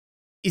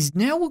Is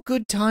now a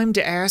good time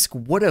to ask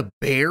what a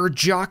bear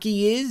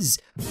jockey is?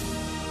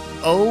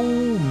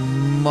 Oh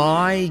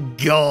my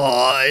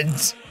god.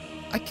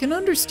 I can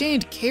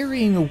understand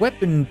carrying a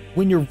weapon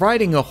when you're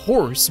riding a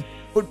horse,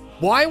 but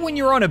why when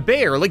you're on a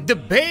bear? Like, the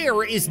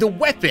bear is the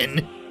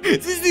weapon.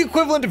 This is the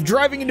equivalent of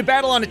driving into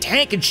battle on a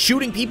tank and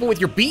shooting people with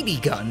your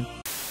BB gun.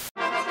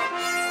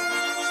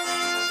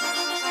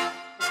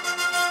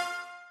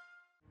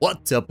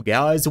 What's up,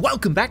 guys?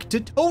 Welcome back to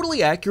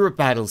Totally Accurate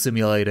Battle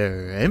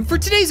Simulator. And for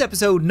today's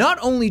episode, not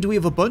only do we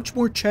have a bunch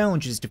more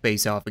challenges to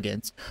face off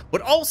against, but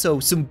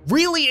also some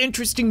really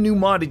interesting new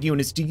modded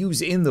units to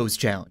use in those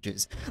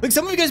challenges. Like,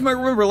 some of you guys might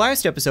remember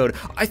last episode,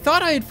 I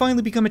thought I had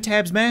finally become a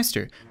tabs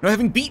master,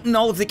 having beaten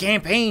all of the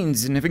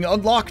campaigns and having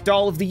unlocked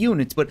all of the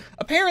units, but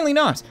apparently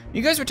not.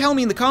 You guys were telling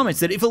me in the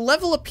comments that if a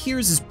level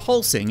appears as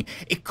pulsing,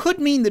 it could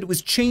mean that it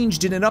was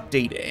changed in an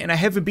update and I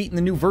haven't beaten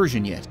the new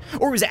version yet,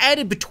 or it was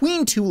added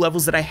between two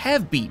levels that I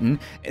have beaten,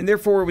 and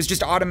therefore it was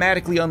just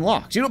automatically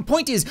unlocked. You know, the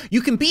point is,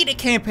 you can beat a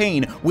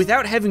campaign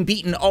without having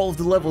beaten all of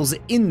the levels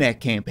in that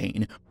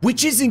campaign,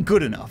 which isn't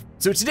good enough.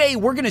 So today,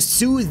 we're gonna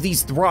soothe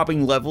these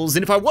throbbing levels,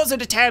 and if I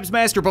wasn't a tabs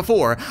master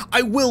before,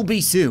 I will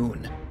be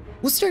soon.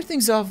 We'll start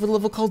things off with a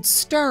level called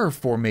Star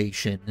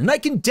Formation, and I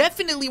can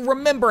definitely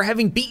remember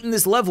having beaten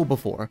this level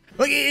before.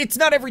 Like, it's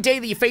not every day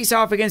that you face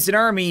off against an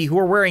army who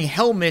are wearing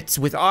helmets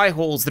with eye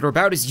holes that are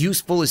about as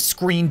useful as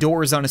screen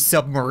doors on a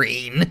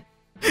submarine.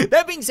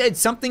 That being said,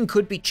 something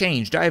could be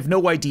changed. I have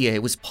no idea.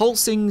 It was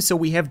pulsing, so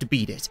we have to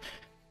beat it.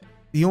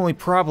 The only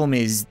problem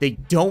is they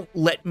don't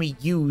let me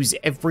use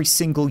every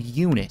single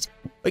unit.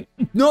 Like,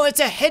 no, it's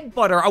a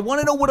headbutter. I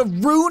want to know what a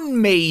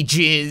rune mage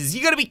is.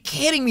 You gotta be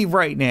kidding me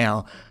right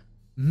now.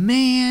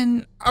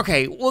 Man,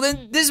 okay, well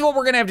then this is what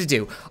we're gonna have to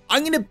do.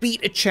 I'm gonna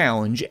beat a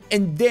challenge,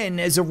 and then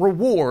as a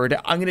reward,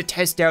 I'm gonna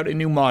test out a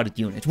new modded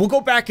unit. We'll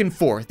go back and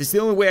forth. It's the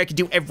only way I can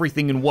do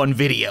everything in one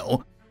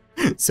video.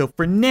 So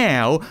for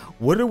now,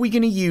 what are we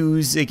gonna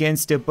use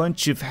against a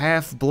bunch of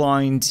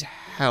half-blind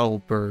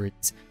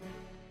halberds?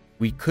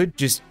 We could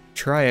just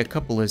try a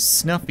couple of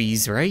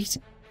snuffies, right?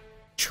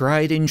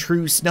 Tried and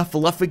true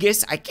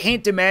snuffleupagus. I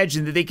can't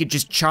imagine that they could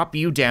just chop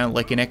you down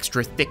like an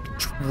extra thick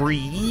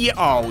tree.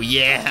 Oh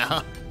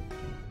yeah.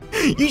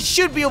 You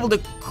should be able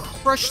to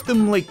crush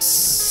them like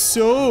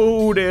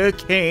soda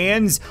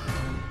cans.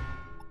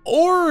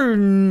 Or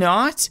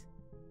not.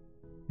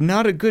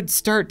 Not a good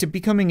start to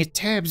becoming a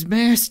tabs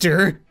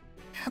master.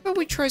 How about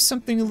we try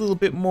something a little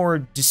bit more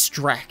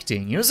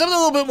distracting? You know, something a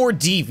little bit more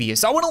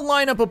devious. I want to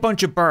line up a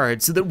bunch of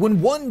bards so that when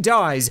one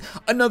dies,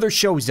 another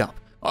shows up.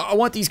 I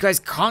want these guys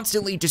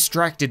constantly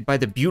distracted by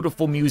the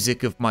beautiful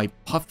music of my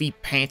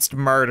puffy-pantsed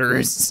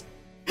martyrs.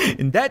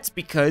 And that's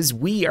because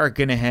we are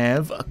gonna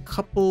have a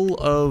couple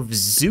of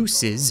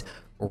Zeuses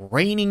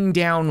raining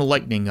down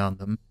lightning on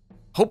them.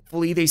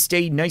 Hopefully they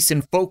stay nice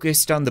and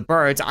focused on the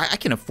bards. I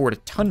can afford a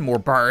ton more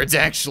bards,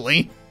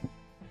 actually.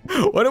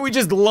 Why don't we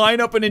just line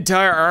up an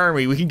entire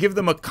army? We can give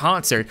them a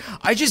concert.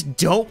 I just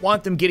don't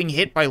want them getting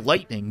hit by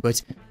lightning,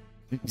 but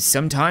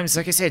sometimes,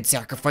 like I said,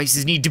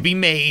 sacrifices need to be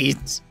made.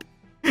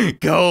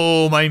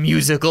 Go, my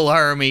musical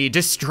army.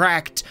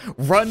 Distract,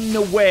 run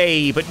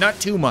away, but not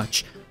too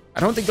much.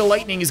 I don't think the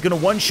lightning is gonna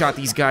one-shot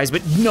these guys,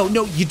 but no,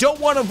 you don't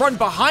want to run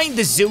behind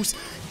the Zeus.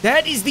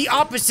 That is the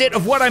opposite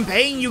of what I'm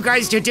paying you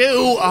guys to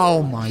do.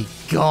 Oh my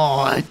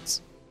god.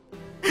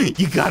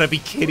 You gotta be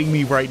kidding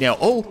me right now.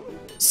 Oh,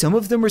 some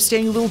of them are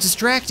staying a little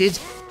distracted.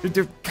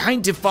 They're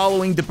kind of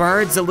following the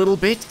bards a little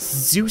bit.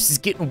 Zeus is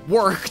getting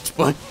worked,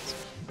 but...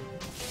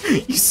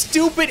 You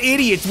stupid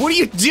idiots, what are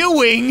you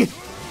doing?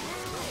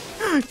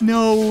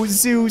 No,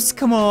 Zeus,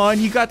 come on,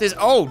 you got this.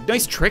 Oh,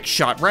 nice trick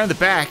shot right in the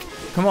back.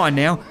 Come on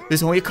now,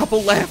 there's only a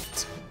couple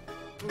left.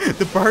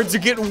 The bards are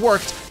getting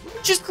worked.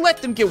 Just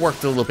let them get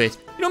worked a little bit.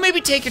 You know,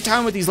 maybe take your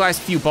time with these last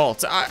few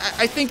bolts.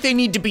 I think they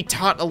need to be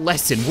taught a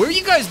lesson. Where are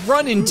you guys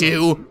running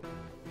to?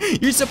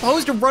 You're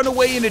supposed to run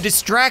away in a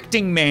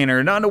distracting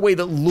manner, not in a way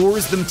that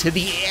lures them to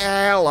the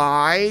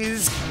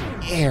allies.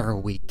 There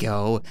we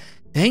go.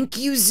 Thank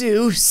you,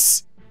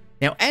 Zeus.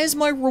 Now, as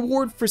my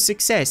reward for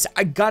success,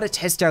 I gotta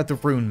test out the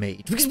Rune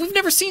Mage, because we've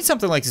never seen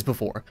something like this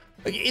before.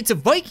 It's a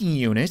Viking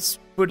unit,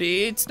 but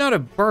it's not a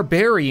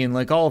barbarian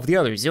like all of the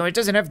others. You know, it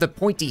doesn't have the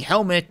pointy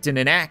helmet and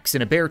an axe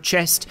and a bare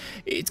chest.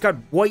 It's got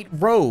white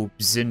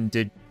robes and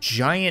a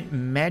giant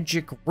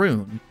magic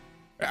rune.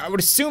 I would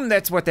assume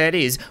that's what that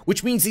is,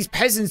 which means these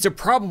peasants are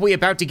probably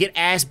about to get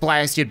ass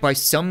blasted by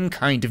some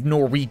kind of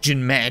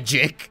Norwegian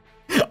magic.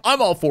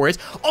 I'm all for it.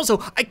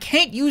 Also, I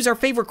can't use our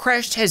favorite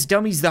crash test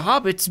dummies, the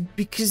hobbits,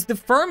 because the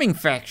farming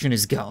faction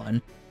is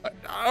gone.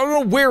 I don't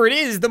know where it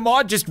is, the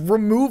mod just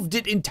removed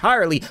it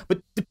entirely,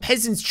 but the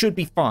peasants should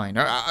be fine.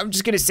 I'm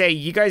just gonna say,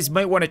 you guys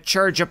might want to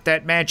charge up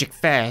that magic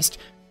fast.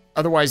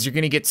 Otherwise, you're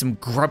gonna get some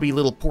grubby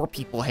little poor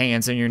people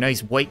hands on your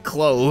nice white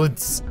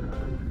clothes.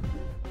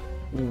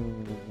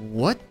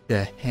 What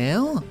the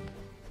hell?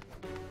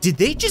 Did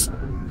they just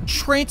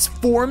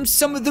transform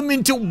some of them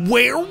into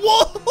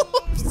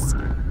werewolves?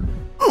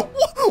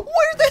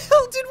 Where the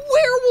hell did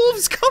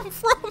werewolves come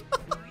from?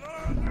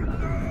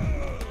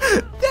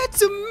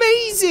 That's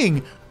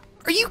amazing!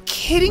 Are you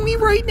kidding me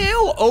right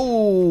now?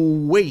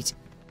 Oh, wait.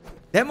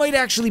 That might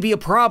actually be a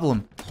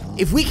problem.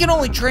 If we can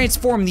only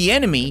transform the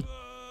enemy,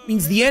 it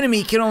means the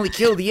enemy can only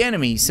kill the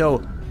enemy.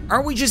 So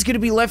aren't we just gonna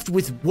be left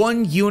with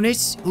one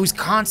unit who's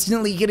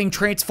constantly getting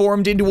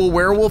transformed into a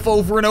werewolf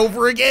over and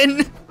over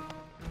again?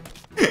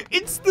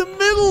 It's the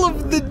middle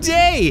of the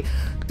day.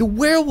 The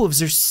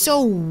werewolves are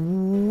so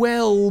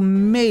well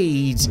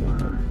made.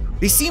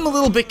 They seem a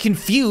little bit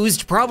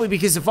confused, probably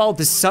because of all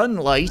the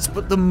sunlight,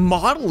 but the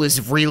model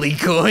is really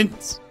good.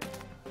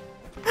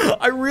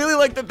 I really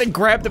like that they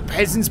grab the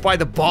peasants by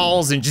the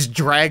balls and just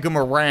drag them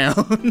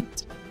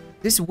around.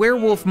 This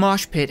werewolf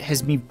mosh pit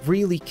has me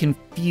really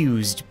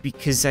confused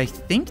because I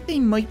think they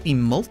might be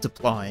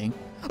multiplying.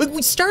 Like,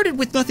 we started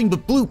with nothing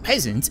but blue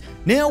peasants.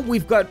 Now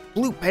we've got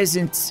blue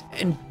peasants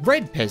and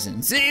red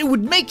peasants. It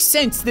would make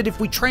sense that if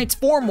we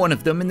transform one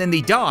of them and then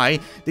they die,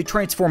 they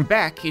transform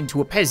back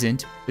into a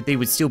peasant, but they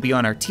would still be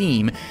on our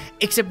team.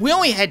 Except we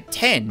only had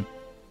 10.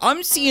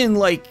 I'm seeing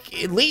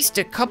like at least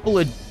a couple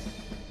of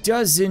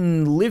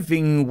dozen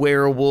living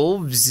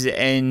werewolves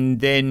and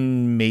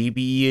then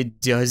maybe a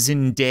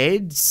dozen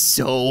dead.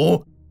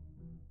 So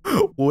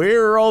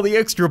where are all the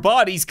extra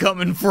bodies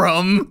coming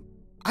from?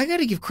 I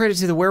gotta give credit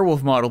to the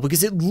werewolf model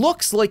because it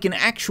looks like an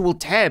actual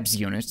tabs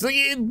unit. Like,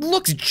 it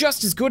looks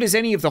just as good as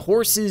any of the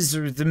horses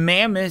or the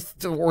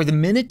mammoth or the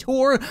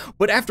minotaur,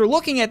 but after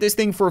looking at this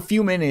thing for a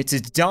few minutes,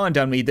 it's dawned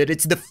on me that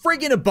it's the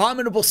friggin'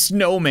 abominable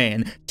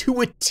snowman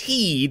to a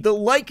T. The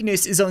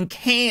likeness is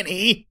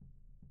uncanny.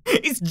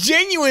 It's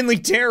genuinely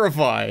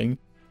terrifying.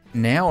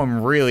 Now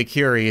I'm really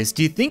curious,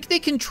 do you think they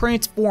can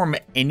transform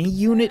any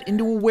unit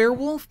into a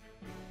werewolf?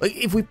 Like,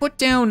 if we put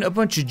down a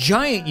bunch of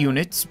giant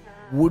units,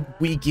 would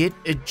we get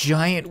a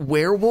giant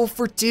werewolf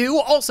or two?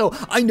 Also,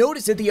 I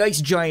noticed that the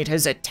ice giant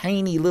has a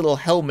tiny little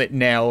helmet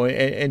now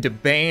and a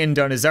band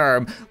on his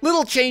arm.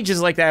 Little changes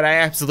like that I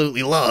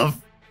absolutely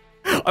love.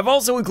 I've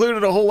also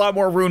included a whole lot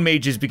more rune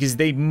mages because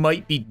they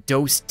might be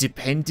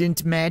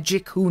dose-dependent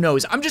magic, who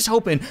knows? I'm just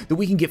hoping that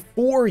we can get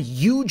 4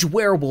 huge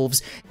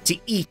werewolves to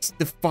eat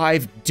the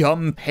 5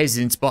 dumb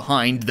peasants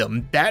behind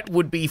them. That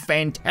would be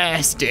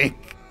fantastic.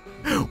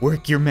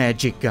 Work your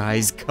magic,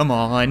 guys, come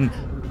on.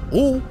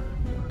 Oh,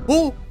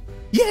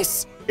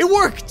 yes, it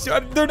worked.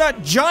 They're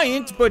not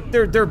giant, but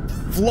they're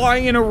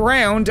flying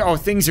around. Oh,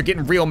 things are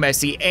getting real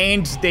messy,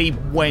 and they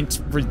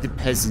went for the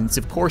peasants.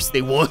 Of course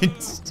they would.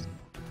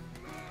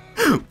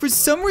 For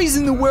some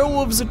reason, the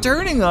werewolves are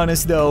turning on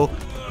us, though.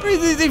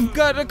 They've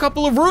got a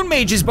couple of rune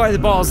mages by the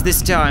balls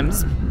this time.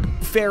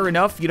 Fair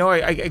enough, you know,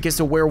 I guess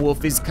a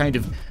werewolf is kind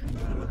of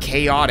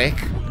chaotic.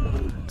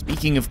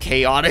 Speaking of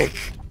chaotic,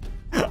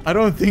 I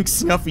don't think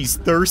Snuffy's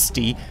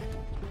thirsty.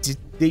 Did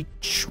they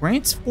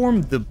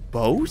transform the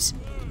boat?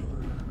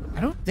 I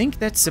don't think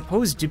that's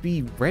supposed to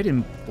be red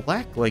and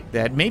black like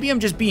that. Maybe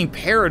I'm just being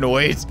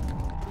paranoid.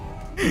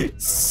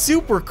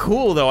 Super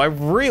cool though, I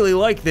really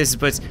like this,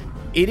 but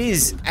it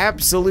is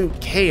absolute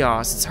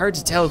chaos. It's hard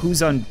to tell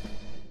who's on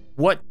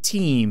what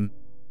team.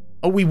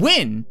 Oh, we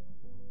win.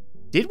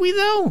 Did we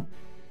though?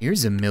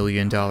 Here's a $1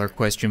 million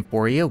question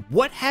for you.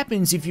 What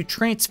happens if you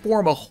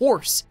transform a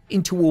horse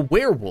into a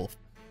werewolf?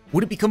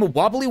 Would it become a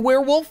wobbly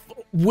werewolf?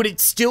 Would it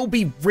still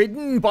be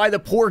ridden by the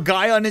poor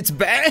guy on its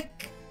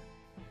back?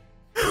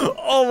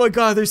 Oh my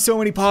god, there's so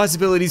many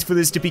possibilities for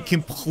this to be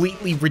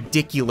completely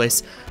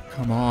ridiculous.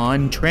 Come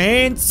on,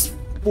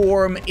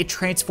 transform. It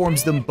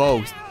transforms them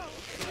both.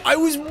 I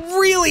was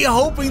really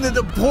hoping that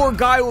the poor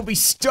guy will be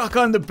stuck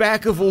on the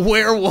back of a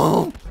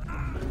werewolf.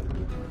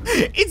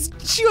 It's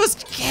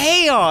just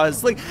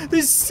chaos. Like,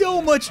 there's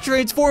so much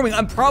transforming.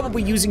 I'm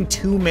probably using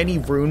too many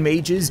rune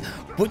mages,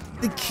 but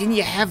can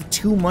you have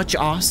too much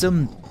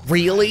awesome?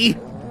 Really?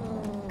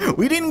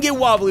 We didn't get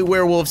wobbly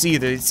werewolves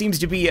either. It seems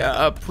to be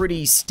a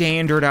pretty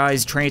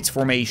standardized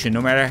transformation,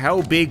 no matter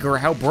how big or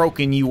how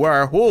broken you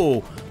are.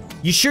 Whoa,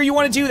 you sure you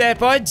want to do that,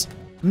 bud?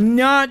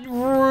 Not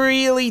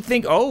really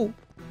think, oh.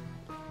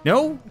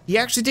 No, he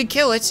actually did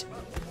kill it.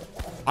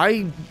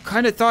 I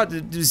kind of thought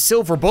that the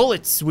silver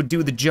bullets would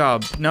do the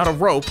job, not a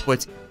rope,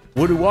 but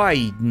what do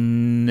I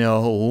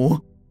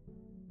know?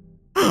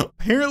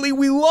 Apparently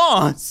we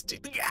lost.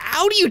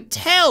 How do you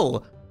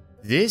tell?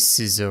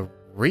 This is a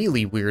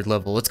really weird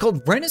level. It's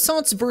called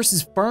Renaissance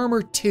versus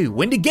Farmer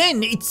 2. And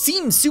again, it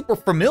seems super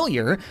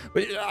familiar,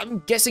 but I'm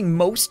guessing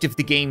most of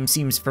the game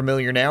seems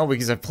familiar now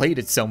because I've played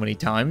it so many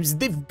times.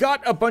 They've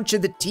got a bunch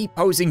of the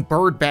T-posing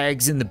bird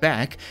bags in the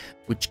back,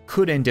 which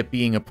could end up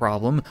being a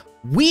problem.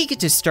 We get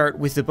to start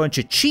with a bunch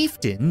of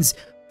chieftains,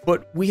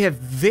 but we have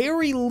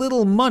very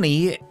little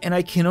money and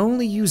I can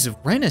only use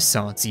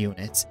Renaissance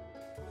units.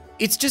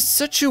 It's just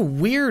such a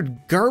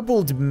weird,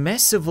 garbled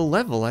mess of a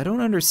level. I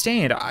don't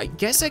understand. I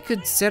guess I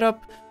could set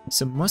up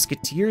some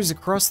musketeers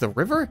across the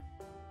river?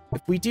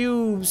 If we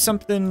do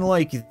something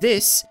like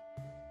this,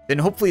 then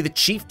hopefully the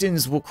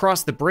chieftains will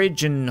cross the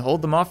bridge and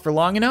hold them off for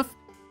long enough.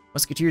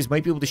 Musketeers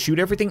might be able to shoot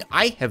everything.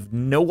 I have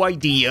no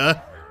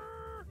idea.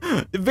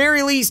 At the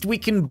very least, we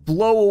can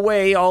blow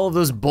away all of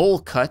those bowl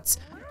cuts.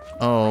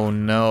 Oh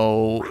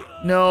no,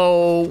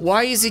 no,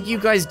 why is it you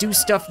guys do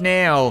stuff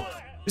now?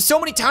 There's so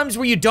many times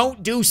where you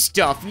don't do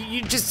stuff.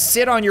 You just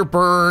sit on your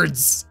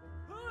birds.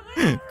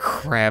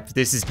 Crap,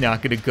 this is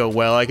not gonna go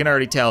well, I can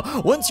already tell.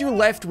 Once you're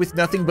left with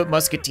nothing but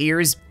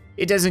musketeers,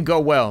 it doesn't go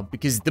well,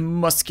 because the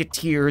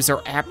musketeers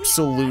are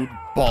absolute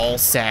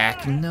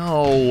ballsack.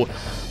 No.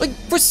 Like,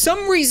 for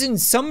some reason,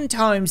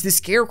 sometimes the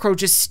scarecrow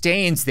just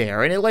stands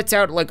there, and it lets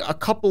out, like, a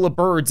couple of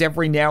birds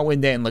every now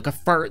and then, like a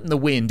fart in the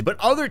wind, but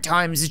other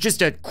times, it's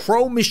just a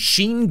crow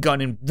machine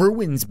gun and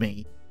ruins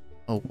me.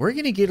 Oh, we're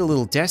gonna get a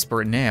little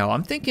desperate now.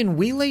 I'm thinking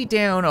we lay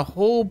down a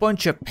whole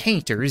bunch of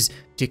painters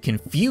to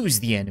confuse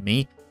the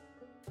enemy.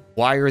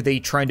 Why are they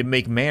trying to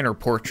make manner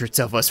portraits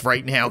of us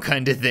right now,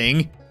 kind of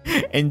thing?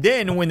 And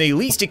then, when they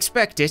least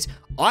expect it,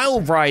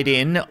 I'll ride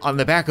in on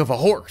the back of a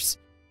horse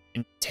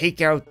and take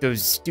out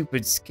those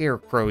stupid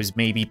scarecrows,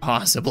 maybe,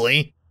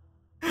 possibly.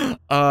 Do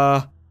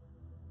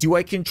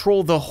I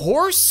control the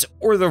horse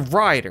or the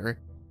rider?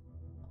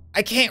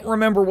 I can't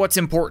remember what's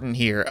important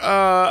here.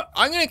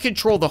 I'm gonna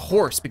control the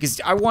horse because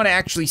I want to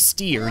actually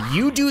steer.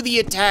 You do the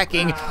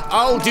attacking,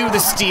 I'll do the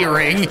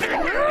steering.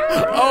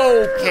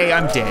 Okay,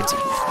 I'm dead.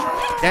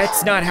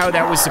 That's not how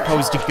that was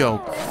supposed to go.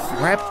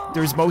 Crap,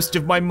 there's most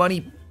of my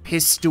money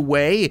pissed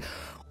away.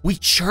 We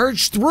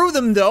charged through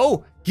them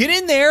though. Get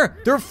in there,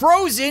 they're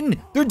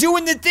frozen. They're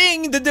doing the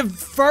thing, the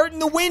fart in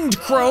the wind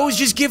crows.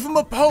 Just give them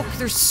a poke,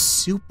 they're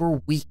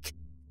super weak.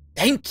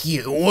 Thank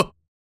you.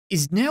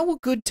 Is now a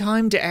good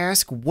time to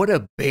ask what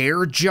a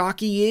bear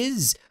jockey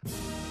is?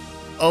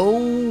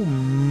 Oh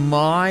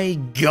my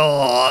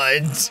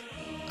God.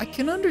 I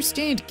can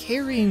understand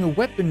carrying a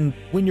weapon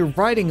when you're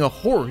riding a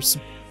horse,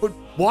 but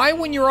why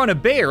when you're on a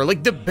bear?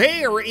 Like, the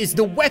bear is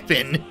the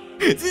weapon.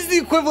 This is the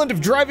equivalent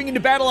of driving into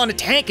battle on a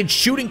tank and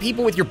shooting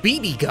people with your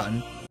BB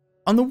gun.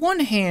 On the one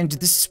hand,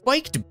 the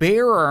spiked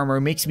bear armor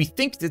makes me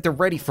think that they're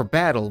ready for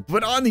battle,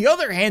 but on the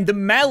other hand, the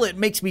mallet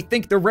makes me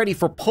think they're ready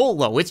for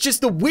polo. It's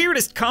just the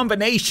weirdest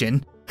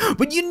combination.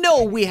 But you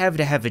know we have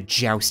to have a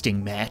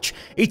jousting match.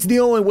 It's the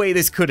only way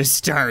this could have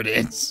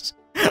started.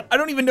 I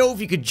don't even know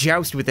if you could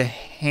joust with a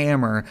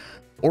hammer,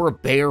 or a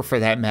bear for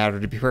that matter,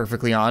 to be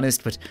perfectly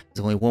honest, but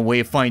there's only one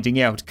way of finding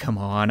out. Come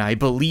on, I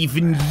believe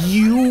in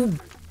you,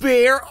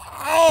 bear.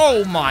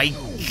 Oh my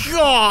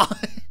God.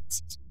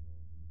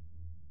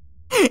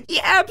 He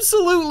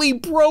absolutely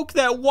broke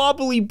that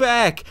wobbly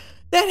back.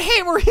 That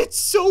hammer hit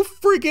so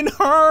friggin'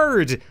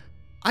 hard.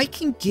 I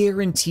can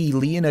guarantee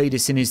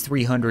Leonidas and his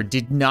 300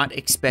 did not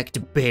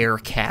expect bear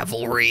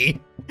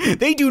cavalry.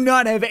 They do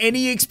not have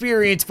any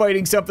experience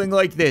fighting something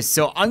like this,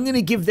 so I'm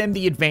gonna give them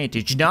the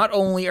advantage. Not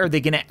only are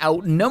they gonna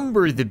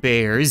outnumber the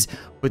bears,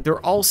 but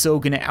they're also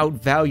gonna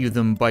outvalue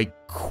them by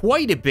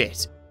quite a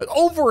bit.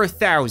 Over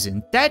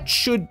 1,000, that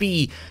should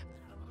be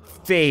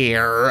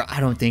fair. I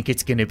don't think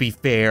it's gonna be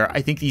fair.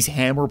 I think these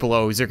hammer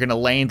blows are gonna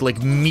land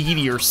like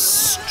meteor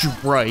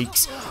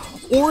strikes,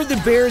 or the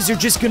bears are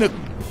just gonna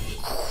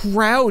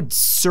crowd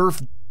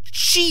surf.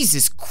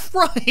 Jesus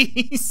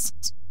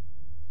Christ.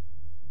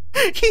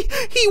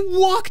 He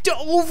walked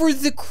over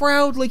the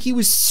crowd like he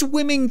was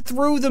swimming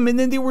through them, and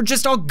then they were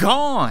just all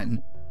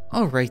gone.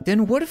 All right,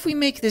 then what if we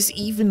make this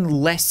even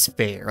less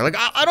fair? Like,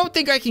 I don't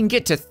think I can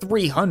get to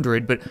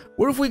 300, but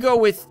what if we go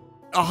with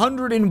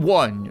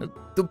 101?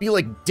 They'll be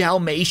like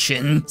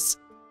Dalmatians.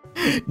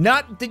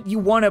 Not that you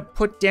want to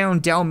put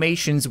down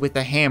Dalmatians with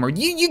a hammer.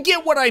 You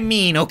get what I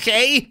mean,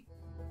 okay?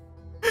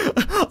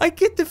 I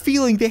get the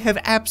feeling they have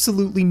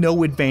absolutely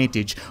no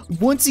advantage.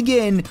 Once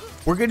again,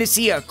 we're gonna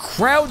see a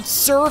crowd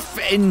surf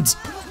and...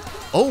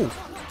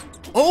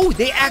 Oh,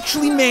 they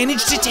actually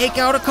managed to take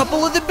out a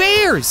couple of the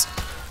bears.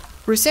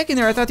 For a second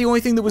there, I thought the only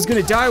thing that was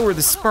gonna die were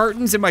the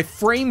Spartans and my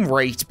frame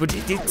rate, but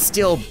it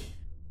still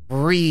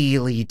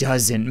really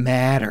doesn't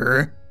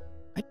matter.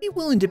 I'd be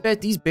willing to bet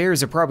these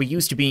bears are probably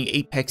used to being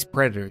apex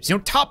predators, you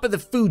know, top of the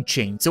food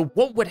chain. So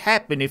what would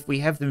happen if we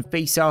have them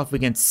face off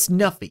against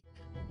Snuffy?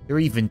 They're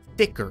even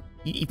thicker,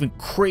 even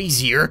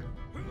crazier.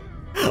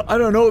 I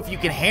don't know if you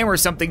can hammer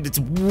something that's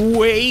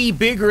way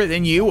bigger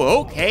than you.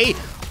 Okay,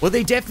 well,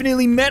 they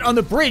definitely met on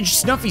the bridge.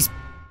 Snuffy's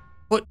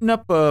putting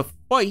up a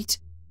fight.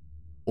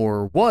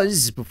 Or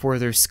was, before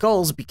their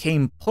skulls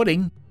became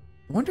pudding.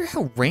 I wonder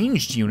how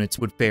ranged units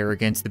would fare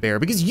against the bear,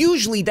 because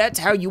usually that's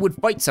how you would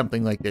fight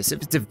something like this.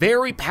 If it's a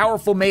very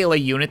powerful melee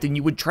unit, then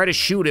you would try to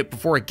shoot it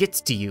before it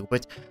gets to you,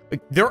 but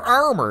like, they're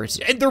armored,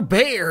 and they're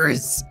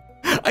bears.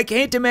 I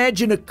can't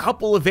imagine a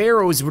couple of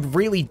arrows would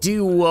really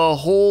do a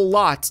whole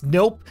lot.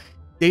 Nope,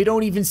 they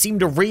don't even seem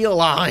to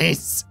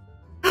realize.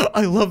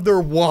 I love their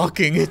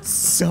walking, it's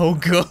so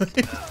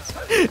good.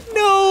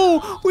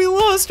 No, we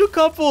lost a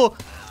couple.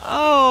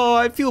 Oh,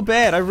 I feel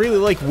bad. I really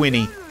like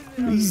Winnie.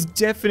 He's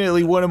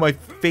definitely one of my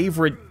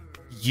favorite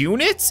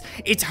units.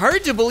 It's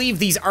hard to believe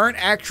these aren't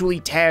actually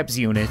Tabs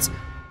units.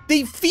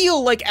 They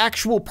feel like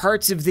actual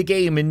parts of the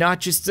game and not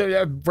just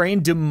a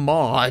random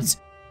mod.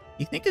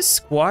 You think a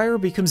squire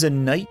becomes a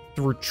knight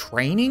through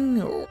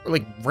training? Or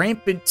like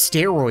rampant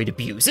steroid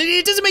abuse?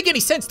 It doesn't make any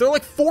sense. They're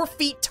like 4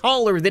 feet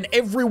taller than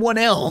everyone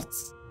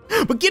else.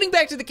 But getting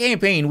back to the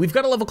campaign, we've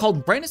got a level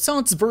called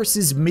Renaissance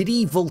versus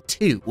Medieval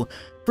 2.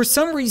 For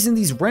some reason,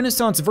 these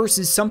Renaissance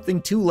versus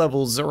something 2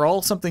 levels are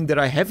all something that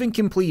I haven't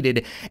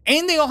completed,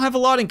 and they all have a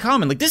lot in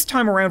common. Like this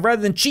time around,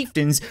 rather than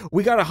chieftains,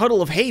 we got a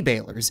huddle of hay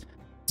balers.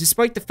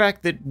 Despite the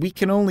fact that we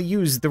can only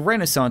use the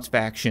Renaissance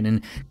faction,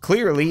 and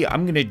clearly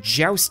I'm gonna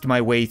joust my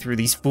way through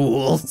these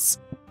fools.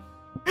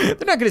 They're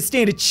not gonna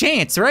stand a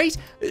chance, right?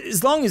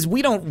 As long as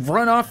we don't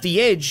run off the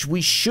edge,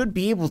 we should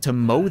be able to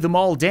mow them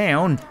all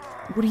down.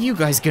 What are you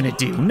guys gonna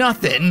do?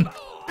 Nothing.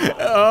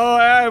 Oh,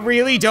 I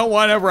really don't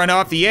want to run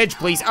off the edge,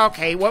 please.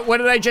 Okay, what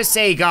did I just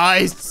say,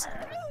 guys?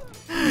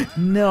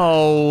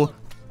 No.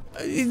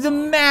 The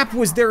map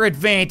was their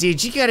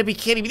advantage. You gotta be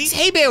kidding me. These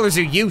hay balers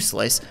are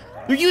useless.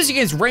 They're used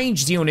against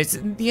ranged units.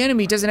 The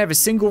enemy doesn't have a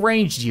single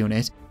ranged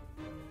unit.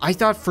 I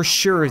thought for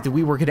sure that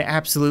we were gonna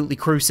absolutely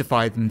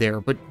crucify them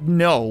there, but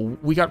no,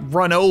 we got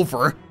run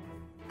over.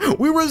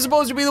 We were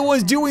supposed to be the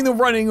ones doing the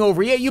running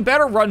over. Yeah, you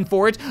better run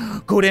for it.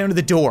 Go down to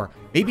the door.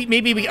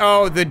 Maybe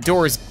oh, the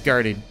door's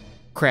guarded.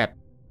 Crap. I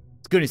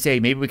was gonna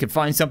say, maybe we could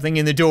find something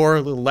in the door,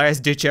 a little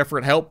last-ditch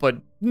effort help, but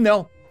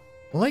no.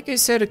 Like I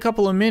said a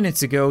couple of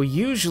minutes ago,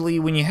 usually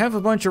when you have a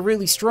bunch of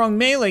really strong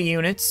melee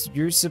units,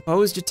 you're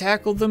supposed to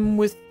tackle them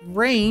with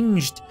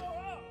ranged.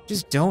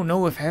 Just don't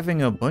know if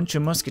having a bunch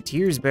of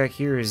musketeers back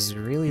here is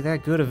really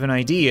that good of an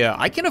idea.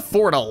 I can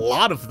afford a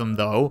lot of them,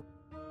 though.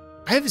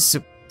 I have a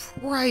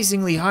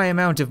surprisingly high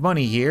amount of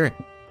money here.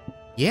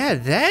 Yeah,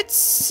 that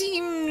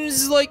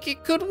seems like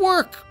it could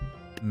work.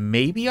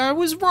 Maybe I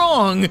was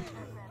wrong.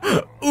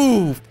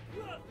 Ooh.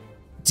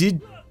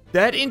 Did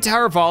that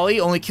entire volley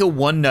only kill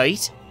one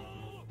knight?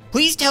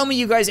 Please tell me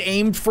you guys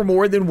aimed for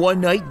more than one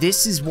knight.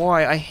 This is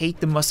why I hate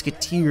the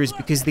musketeers,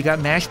 because they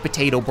got mashed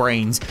potato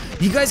brains.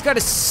 You guys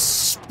gotta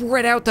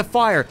spread out the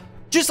fire.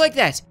 Just like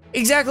that.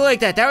 Exactly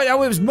like that. That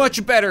was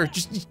much better.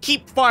 Just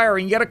keep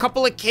firing. You got a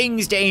couple of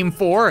kings to aim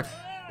for.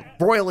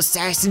 Royal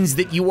assassins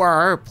that you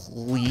are,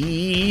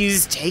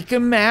 please take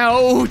them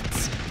out.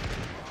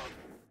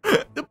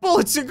 The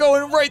bullets are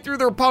going right through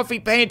their puffy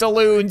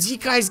pantaloons. You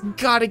guys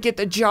gotta get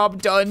the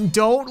job done.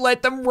 Don't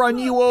let them run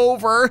you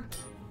over.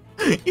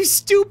 You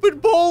stupid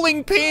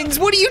bowling pins,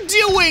 what are you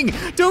doing?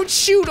 Don't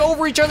shoot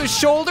over each other's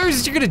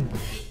shoulders. You're gonna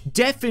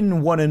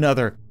deafen one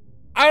another.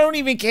 I don't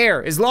even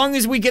care, as long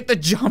as we get the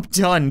job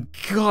done.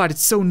 God,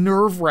 it's so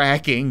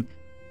nerve-wracking.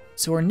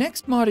 So our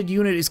next modded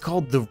unit is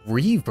called the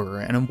Reaver,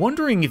 and I'm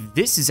wondering if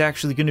this is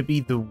actually gonna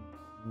be the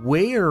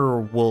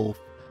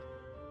werewolf.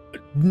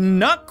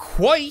 Not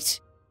quite.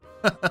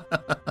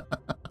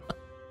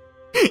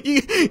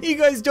 You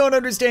guys don't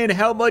understand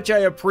how much I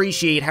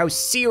appreciate how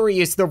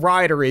serious the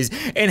rider is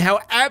and how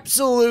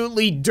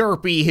absolutely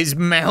derpy his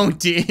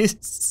mount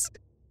is.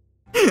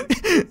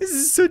 This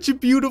is such a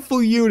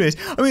beautiful unit.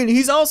 I mean,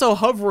 he's also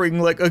hovering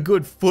like a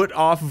good foot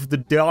off of the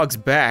dog's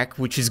back,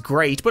 which is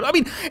great, but I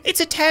mean, it's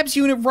a Tabs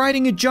unit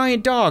riding a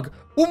giant dog.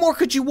 What more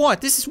could you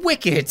want? This is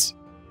wicked.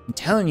 I'm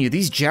telling you,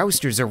 these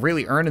jousters are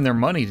really earning their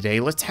money today.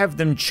 Let's have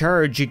them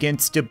charge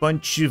against a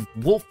bunch of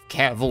wolf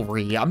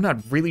cavalry. I'm not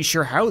really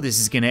sure how this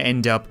is gonna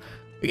end up.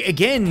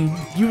 Again,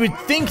 you would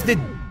think that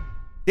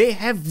they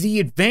have the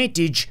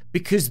advantage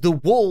because the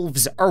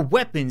wolves are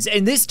weapons,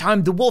 and this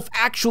time the wolf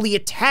actually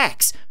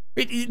attacks.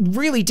 It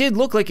really did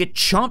look like it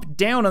chomped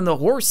down on the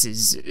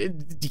horses.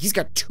 He's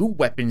got 2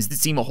 weapons that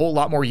seem a whole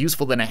lot more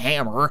useful than a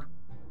hammer.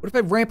 What if I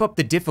ramp up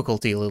the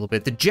difficulty a little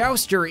bit? The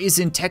jouster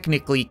isn't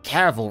technically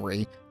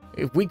cavalry.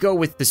 If we go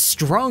with the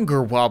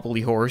stronger wobbly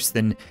horse,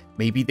 then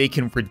maybe they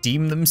can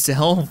redeem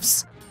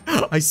themselves.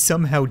 I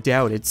somehow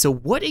doubt it. So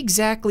what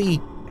exactly?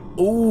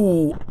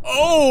 Oh,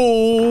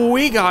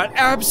 we got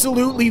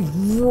absolutely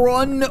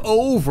run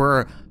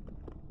over.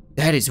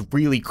 That is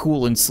really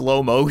cool in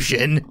slow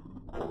motion.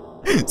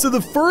 So the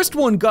first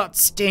one got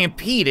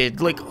stampeded,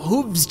 like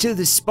hooves to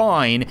the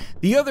spine.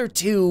 The other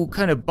 2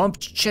 kind of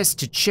bumped chest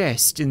to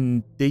chest,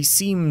 and they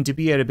seem to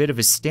be at a bit of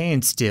a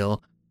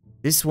standstill.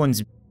 This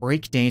one's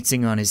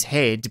breakdancing on his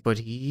head, but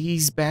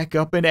he's back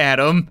up and at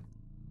him.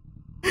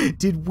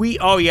 Did we?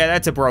 Oh yeah,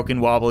 that's a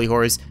broken wobbly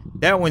horse.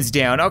 That one's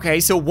down. Okay,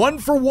 so 1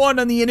 for 1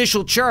 on the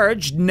initial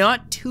charge.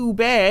 Not too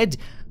bad.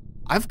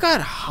 I've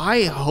got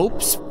high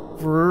hopes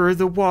for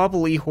the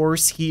wobbly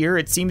horse here.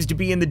 It seems to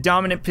be in the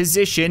dominant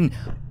position,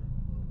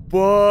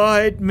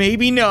 but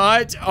maybe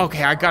not.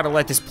 Okay, I gotta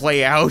let this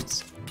play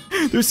out.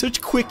 They're such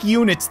quick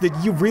units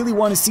that you really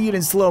want to see it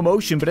in slow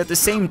motion, but at the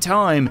same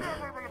time,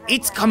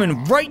 it's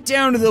coming right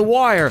down to the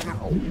wire.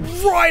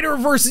 Rider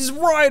versus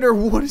rider,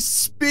 what a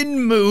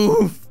spin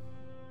move.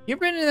 You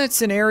ever been in that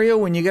scenario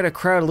when you got a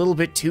crowd a little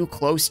bit too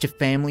close to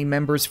family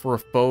members for a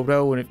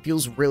photo and it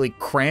feels really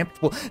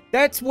cramped? Well,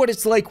 that's what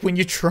it's like when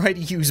you try to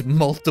use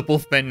multiple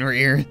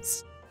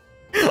Fenrirs.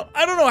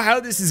 I don't know how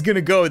this is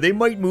gonna go. They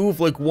might move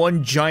like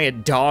one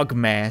giant dog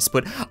mass,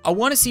 but I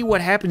want to see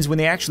what happens when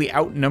they actually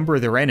outnumber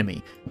their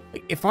enemy.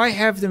 If I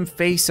have them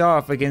face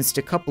off against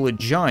a couple of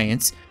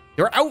giants,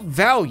 they're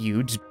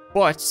outvalued,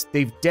 but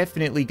they've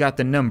definitely got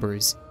the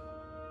numbers.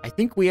 I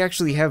think we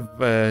actually have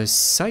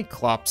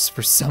Cyclops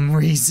for some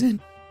reason.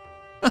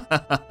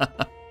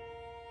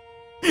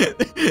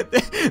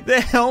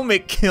 The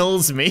helmet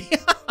kills me.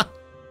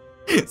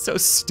 So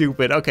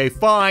stupid. Okay,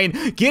 fine.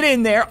 Get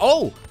in there.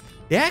 Oh,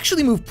 they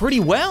actually move pretty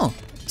well.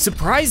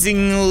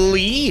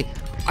 Surprisingly.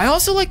 I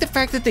also like the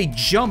fact that they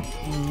jump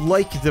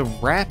like the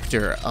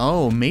raptor.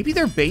 Oh, maybe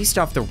they're based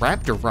off the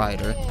raptor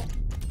rider.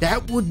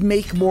 That would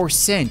make more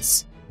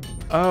sense.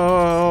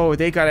 Oh,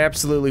 they got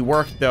absolutely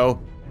worked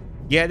though.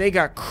 Yeah, they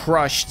got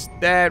crushed.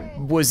 That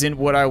wasn't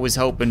what I was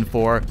hoping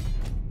for.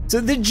 So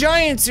the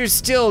giants are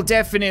still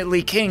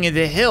definitely king of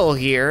the hill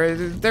here.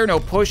 They're no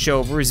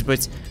pushovers,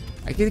 but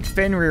I think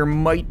Fenrir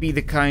might be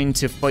the kind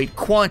to fight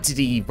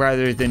quantity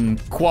rather than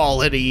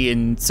quality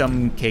in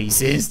some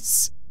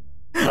cases.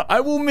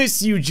 I will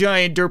miss you,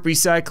 giant derpy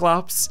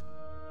cyclops.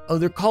 Oh,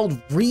 they're called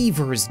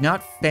Reavers,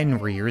 not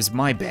Fenrirs,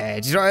 my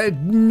bad.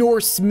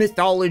 Norse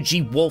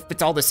mythology wolf,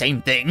 it's all the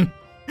same thing.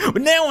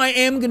 But now I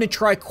am gonna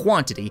try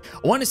quantity.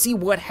 I wanna see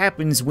what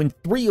happens when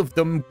 3 of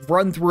them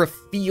run through a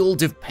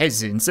field of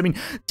peasants. I mean,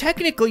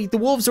 technically, the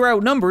wolves are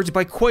outnumbered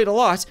by quite a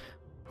lot,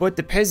 but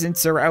the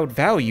peasants are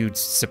outvalued,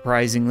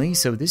 surprisingly,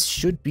 so this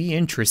should be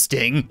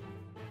interesting.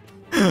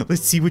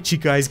 Let's see what you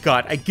guys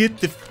got. I get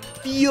the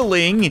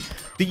feeling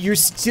that you're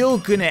still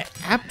gonna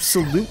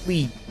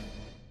absolutely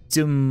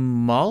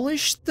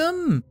demolish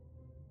them?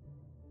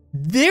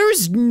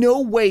 There's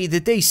no way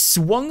that they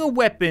swung a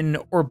weapon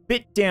or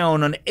bit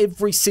down on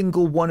every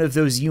single one of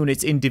those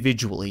units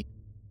individually.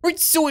 Right,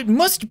 so it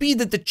must be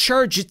that the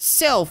charge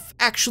itself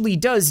actually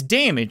does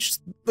damage.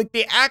 Like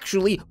they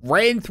actually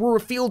ran through a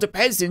field of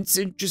peasants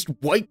and just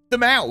wiped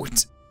them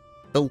out.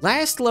 The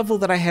last level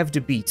that I have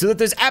to beat, so that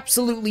there's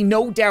absolutely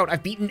no doubt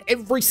I've beaten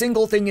every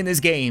single thing in this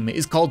game,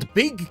 is called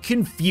Big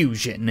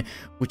Confusion,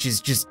 which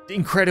is just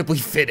incredibly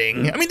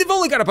fitting. I mean, they've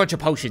only got a bunch of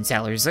potion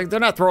sellers, like, they're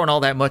not throwing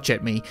all that much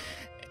at me.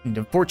 And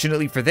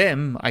unfortunately for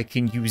them, I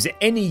can use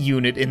any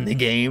unit in the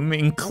game,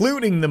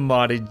 including the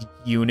modded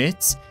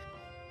units,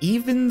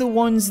 even the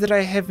ones that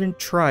I haven't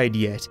tried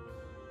yet.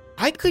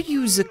 I could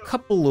use a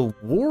couple of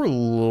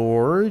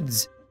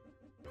warlords.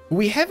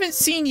 We haven't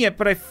seen yet,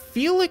 but I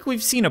feel like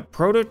we've seen a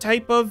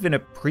prototype of in a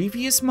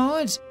previous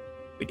mod.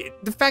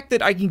 The fact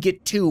that I can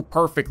get 2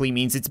 perfectly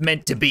means it's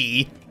meant to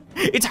be.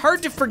 It's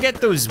hard to forget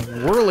those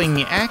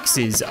whirling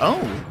axes.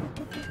 Oh,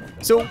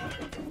 so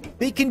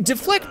they can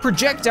deflect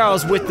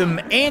projectiles with them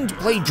and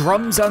play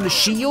drums on the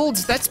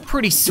shields. That's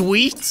pretty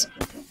sweet.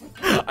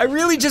 I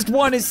really just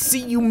want to see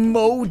you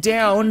mow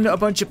down a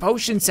bunch of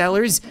potion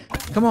sellers.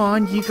 Come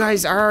on, you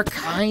guys are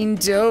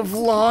kind of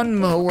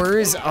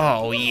lawnmowers.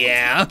 Oh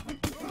yeah.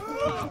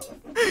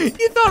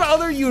 You thought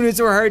other units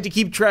were hard to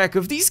keep track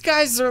of. These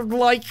guys are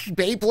like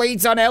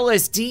Beyblades on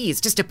LSD.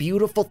 It's just a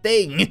beautiful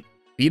thing.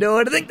 You know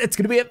what, I think that's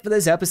gonna be it for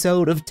this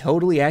episode of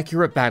Totally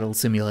Accurate Battle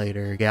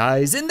Simulator,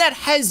 guys. And that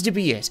has to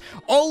be it.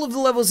 All of the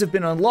levels have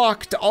been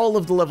unlocked, all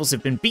of the levels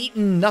have been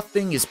beaten,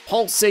 nothing is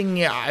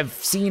pulsing, I've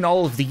seen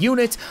all of the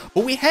units,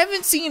 but we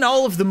haven't seen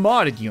all of the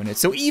modded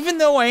units. So even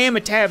though I am a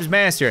tabs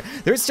master,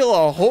 there's still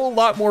a whole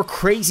lot more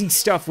crazy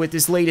stuff with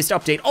this latest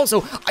update.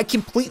 Also, I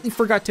completely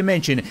forgot to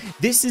mention,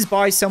 this is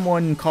by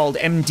someone called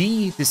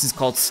MD, this is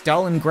called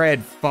Stalingrad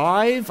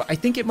 5. I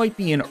think it might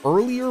be an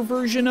earlier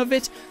version of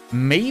it.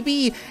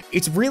 Maybe.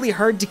 It's really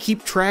hard to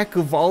keep track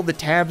of all the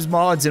tabs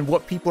mods and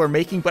what people are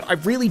making, but I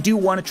really do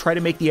want to try to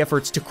make the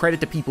efforts to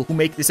credit the people who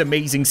make this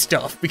amazing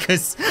stuff,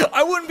 because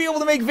I wouldn't be able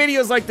to make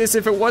videos like this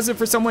if it wasn't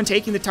for someone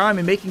taking the time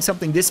and making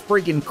something this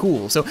friggin'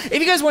 cool. So if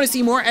you guys want to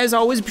see more, as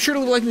always, be sure to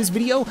leave a like in this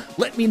video,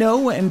 let me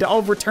know, and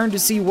I'll return to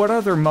see what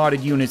other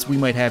modded units we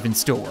might have in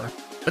store.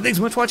 But thanks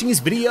so much for watching this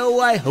video,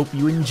 I hope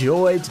you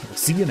enjoyed, I'll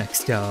see you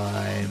next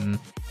time.